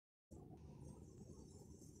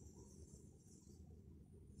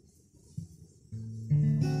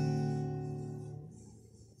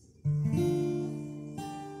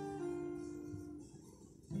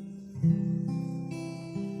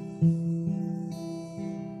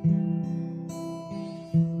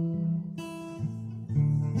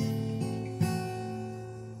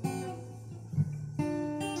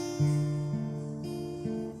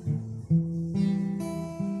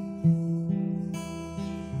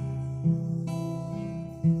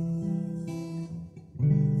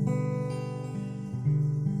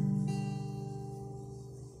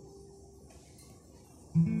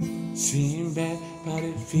Seem bad, but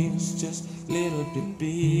it feels just a little bit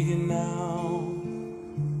bigger now.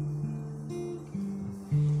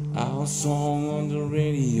 Our song on the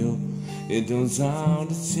radio, it don't sound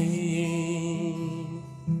the same.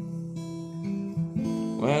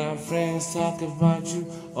 When our friends talk about you,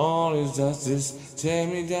 all it does is tear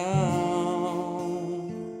me down.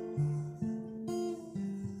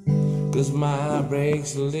 'Cause my heart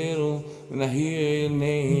breaks a little when I hear your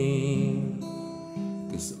name.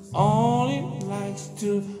 'Cause all it likes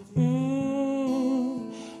to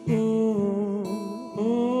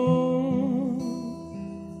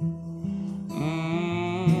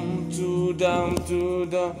too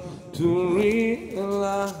dumb to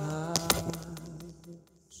realize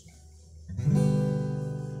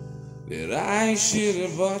that I should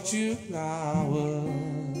have bought you flowers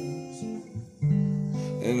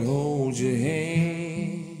and hold your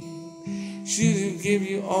hand. Should have give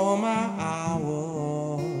you all my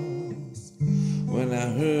hours when I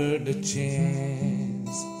heard the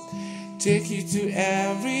chance. Take you to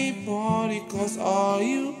every party, 'cause all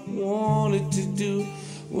you wanted to do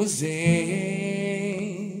was dance.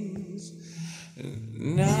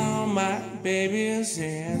 Now my baby is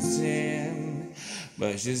dancing,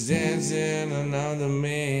 but she's dancing another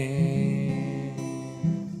man.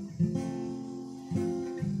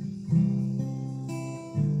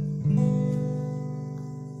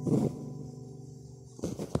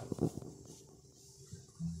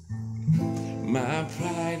 My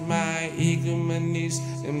pride, my ego, my needs,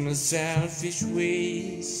 and my selfish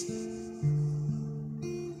ways.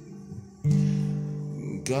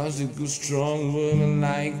 Cause a good strong woman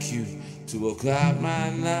like you to walk out my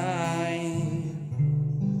line.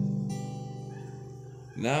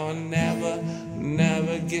 Now I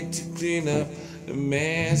never get to clean up the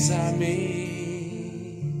mess I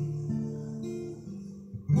made.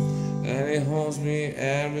 And it haunts me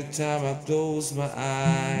every time I close my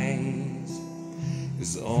eyes.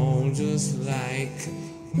 It's all just like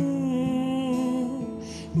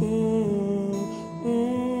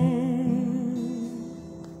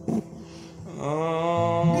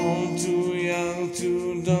I'm too young,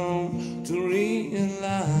 too dumb to realize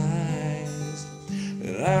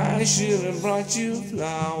that I should have brought you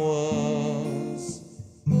flowers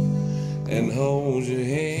and hold your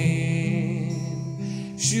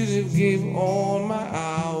hand. Should have given all my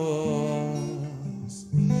hours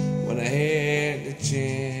when I had the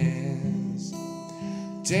chance.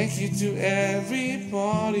 Take you to every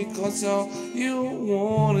party, 'cause all you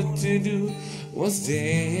wanted to do was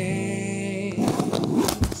dance.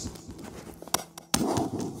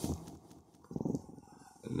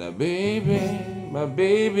 Now my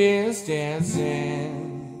baby is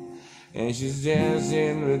dancing, and she's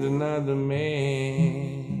dancing with another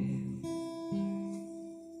man.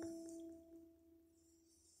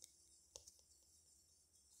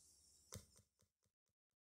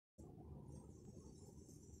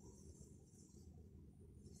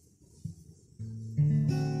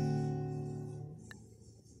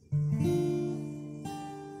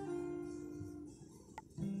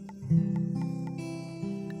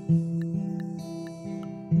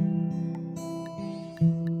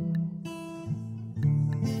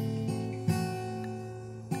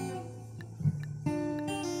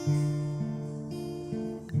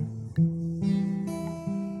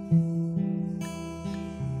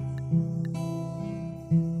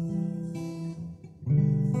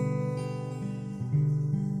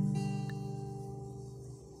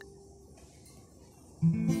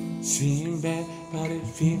 Seem bad, but it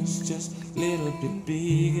feels just a little bit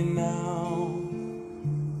bigger now.